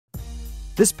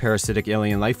This parasitic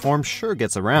alien life form sure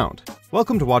gets around.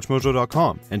 Welcome to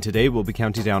WatchMojo.com, and today we'll be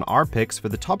counting down our picks for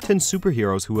the top 10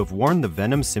 superheroes who have worn the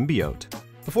Venom Symbiote.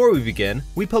 Before we begin,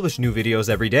 we publish new videos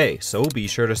every day, so be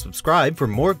sure to subscribe for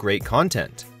more great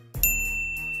content.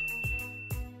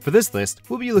 For this list,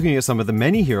 we'll be looking at some of the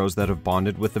many heroes that have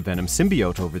bonded with the Venom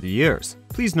Symbiote over the years.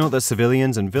 Please note that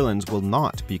civilians and villains will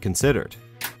not be considered.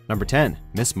 Number 10.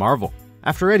 Ms. Marvel.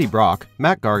 After Eddie Brock,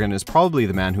 Matt Gargan is probably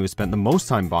the man who has spent the most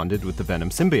time bonded with the Venom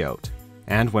Symbiote.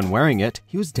 And when wearing it,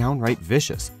 he was downright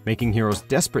vicious, making heroes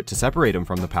desperate to separate him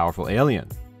from the powerful alien.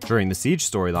 During the Siege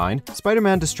storyline,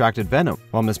 Spider-Man distracted Venom,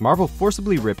 while Ms. Marvel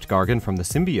forcibly ripped Gargan from the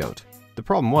symbiote. The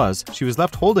problem was, she was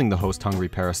left holding the host-hungry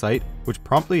parasite, which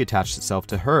promptly attached itself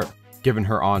to her. Given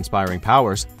her awe-inspiring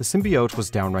powers, the symbiote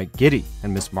was downright giddy,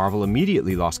 and Ms. Marvel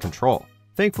immediately lost control.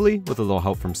 Thankfully, with a little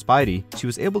help from Spidey, she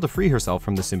was able to free herself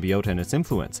from the symbiote and its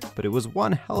influence, but it was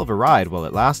one hell of a ride while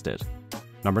it lasted.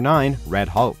 Number 9. Red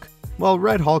Hulk. While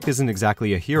Red Hulk isn't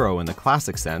exactly a hero in the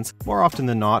classic sense, more often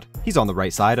than not, he's on the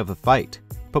right side of the fight.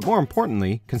 But more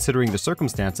importantly, considering the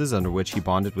circumstances under which he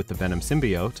bonded with the Venom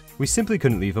Symbiote, we simply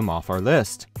couldn't leave him off our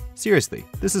list. Seriously,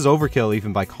 this is overkill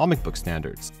even by comic book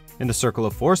standards. In the Circle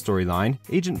of Four storyline,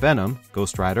 Agent Venom,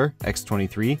 Ghost Rider,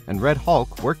 X-23, and Red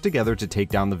Hulk work together to take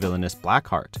down the villainous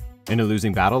Blackheart. In a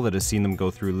losing battle that has seen them go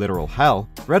through literal hell,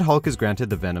 Red Hulk is granted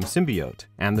the Venom Symbiote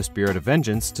and the Spirit of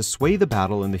Vengeance to sway the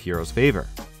battle in the hero's favor.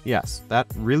 Yes, that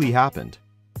really happened.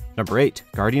 Number 8.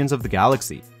 Guardians of the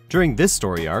Galaxy. During this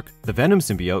story arc, the Venom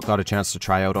Symbiote got a chance to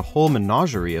try out a whole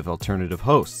menagerie of alternative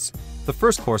hosts. The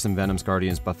first course in Venom's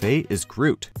Guardians buffet is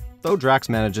Groot. Though Drax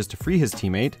manages to free his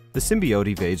teammate, the symbiote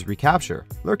evades recapture,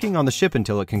 lurking on the ship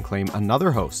until it can claim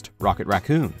another host, Rocket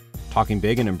Raccoon. Talking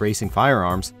big and embracing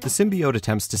firearms, the symbiote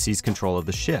attempts to seize control of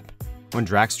the ship. When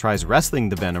Drax tries wrestling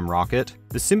the Venom Rocket,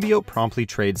 the symbiote promptly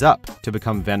trades up to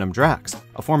become Venom Drax,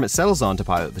 a form it settles on to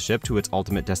pilot the ship to its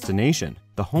ultimate destination,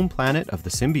 the home planet of the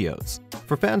symbiotes.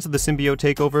 For fans of the symbiote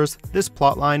takeovers, this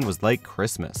plotline was like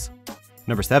Christmas.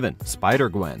 Number 7.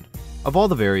 Spider-Gwen. Of all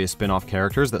the various spin-off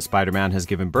characters that Spider-Man has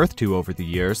given birth to over the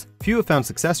years, few have found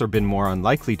success or been more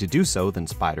unlikely to do so than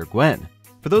Spider-Gwen.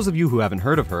 For those of you who haven't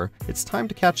heard of her, it's time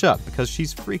to catch up because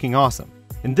she's freaking awesome.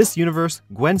 In this universe,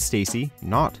 Gwen Stacy,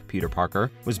 not Peter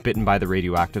Parker, was bitten by the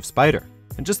radioactive spider.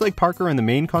 And just like Parker in the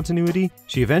main continuity,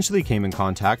 she eventually came in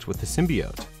contact with the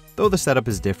symbiote. Though the setup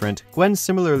is different, Gwen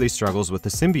similarly struggles with the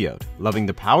symbiote, loving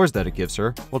the powers that it gives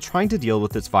her, while trying to deal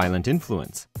with its violent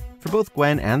influence. For both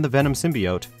Gwen and the Venom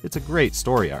Symbiote, it's a great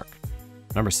story arc.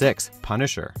 Number 6.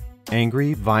 Punisher.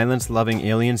 Angry, violence-loving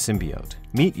alien symbiote.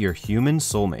 Meet your human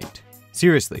soulmate.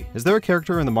 Seriously, is there a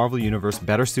character in the Marvel Universe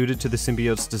better suited to the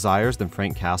symbiote's desires than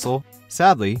Frank Castle?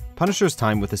 Sadly, Punisher's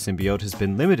time with the symbiote has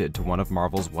been limited to one of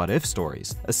Marvel's What If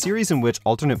stories, a series in which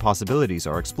alternate possibilities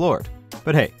are explored.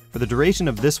 But hey, for the duration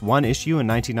of this one issue in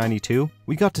 1992,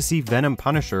 we got to see Venom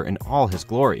Punisher in all his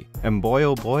glory, and boy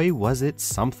oh boy was it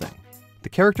something. The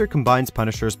character combines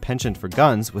Punisher's penchant for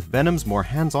guns with Venom's more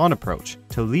hands-on approach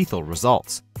to lethal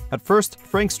results. At first,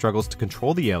 Frank struggles to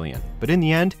control the alien, but in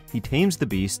the end, he tames the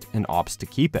beast and opts to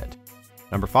keep it.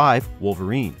 Number 5.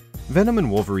 Wolverine. Venom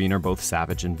and Wolverine are both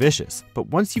savage and vicious, but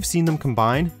once you've seen them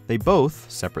combine, they both,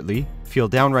 separately, feel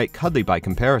downright cuddly by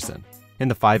comparison. In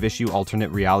the 5-issue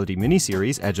alternate reality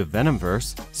miniseries Edge of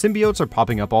Venomverse, symbiotes are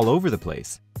popping up all over the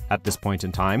place. At this point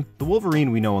in time, the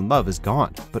Wolverine we know and love is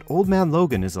gone, but Old Man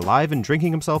Logan is alive and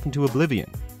drinking himself into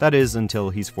oblivion. That is, until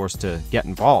he's forced to get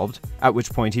involved, at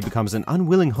which point he becomes an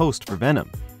unwilling host for Venom.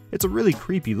 It's a really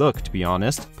creepy look, to be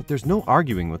honest, but there's no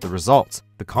arguing with the results.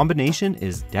 The combination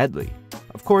is deadly.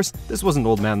 Of course, this wasn't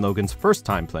Old Man Logan's first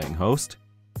time playing host.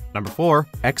 Number 4.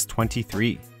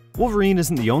 X-23. Wolverine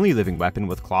isn't the only living weapon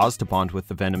with claws to bond with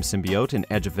the Venom symbiote in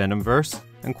Edge of Venomverse,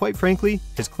 and quite frankly,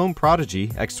 his clone prodigy,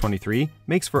 X-23,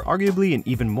 makes for arguably an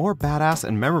even more badass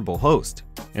and memorable host.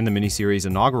 In the miniseries'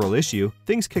 inaugural issue,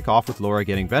 things kick off with Laura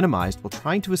getting venomized while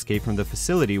trying to escape from the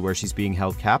facility where she's being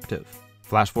held captive.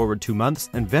 Flash forward 2 months,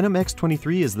 and Venom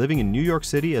X-23 is living in New York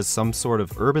City as some sort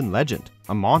of urban legend,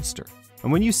 a monster.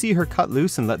 And when you see her cut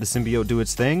loose and let the symbiote do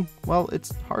its thing, well,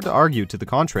 it's hard to argue to the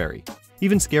contrary.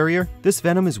 Even scarier, this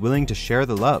Venom is willing to share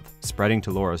the love, spreading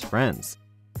to Laura's friends.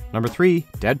 Number 3.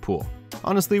 Deadpool.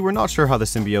 Honestly, we're not sure how the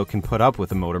symbiote can put up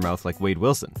with a motor mouth like Wade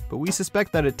Wilson, but we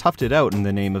suspect that it toughed it out in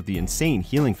the name of the insane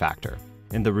healing factor.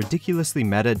 In the ridiculously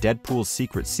meta Deadpool's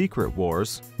Secret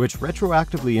Wars, which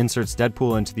retroactively inserts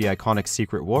Deadpool into the iconic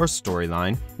Secret Wars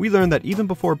storyline, we learn that even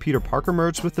before Peter Parker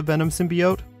merged with the Venom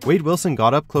symbiote, Wade Wilson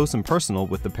got up close and personal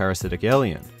with the parasitic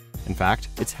alien. In fact,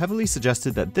 it's heavily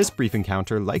suggested that this brief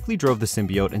encounter likely drove the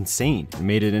symbiote insane and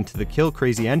made it into the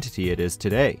kill-crazy entity it is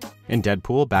today. In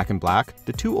Deadpool Back in Black,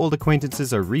 the two old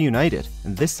acquaintances are reunited,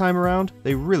 and this time around,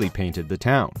 they really painted the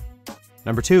town.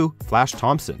 Number 2, Flash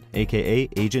Thompson, aka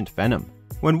Agent Venom.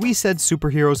 When we said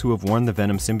superheroes who have worn the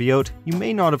Venom symbiote, you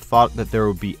may not have thought that there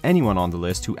would be anyone on the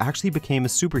list who actually became a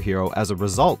superhero as a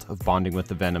result of bonding with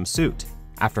the Venom suit.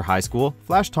 After high school,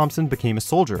 Flash Thompson became a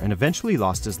soldier and eventually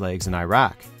lost his legs in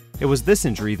Iraq. It was this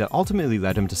injury that ultimately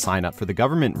led him to sign up for the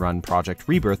government-run Project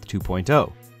Rebirth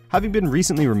 2.0. Having been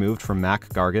recently removed from Mac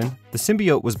Gargan, the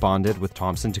symbiote was bonded with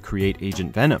Thompson to create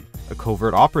Agent Venom, a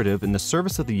covert operative in the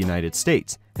service of the United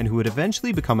States, and who would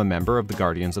eventually become a member of the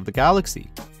Guardians of the Galaxy.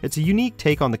 It's a unique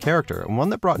take on the character and one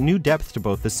that brought new depth to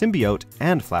both the symbiote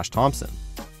and Flash Thompson.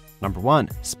 Number 1,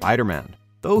 Spider-Man.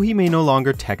 Though he may no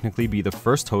longer technically be the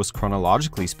first host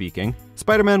chronologically speaking,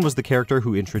 Spider-Man was the character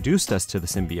who introduced us to the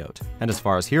symbiote, and as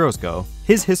far as heroes go,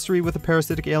 his history with a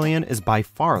parasitic alien is by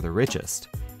far the richest.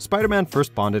 Spider-Man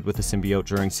first bonded with the symbiote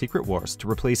during Secret Wars to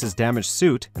replace his damaged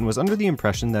suit and was under the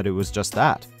impression that it was just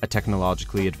that, a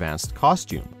technologically advanced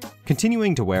costume.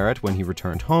 Continuing to wear it when he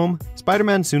returned home,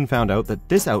 Spider-Man soon found out that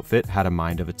this outfit had a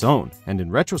mind of its own, and in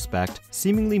retrospect,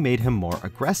 seemingly made him more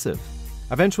aggressive.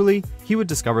 Eventually, he would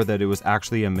discover that it was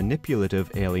actually a manipulative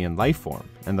alien life form,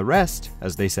 and the rest,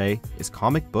 as they say, is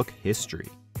comic book history.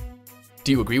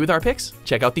 Do you agree with our picks?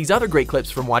 Check out these other great clips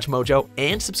from WatchMojo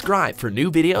and subscribe for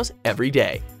new videos every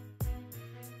day.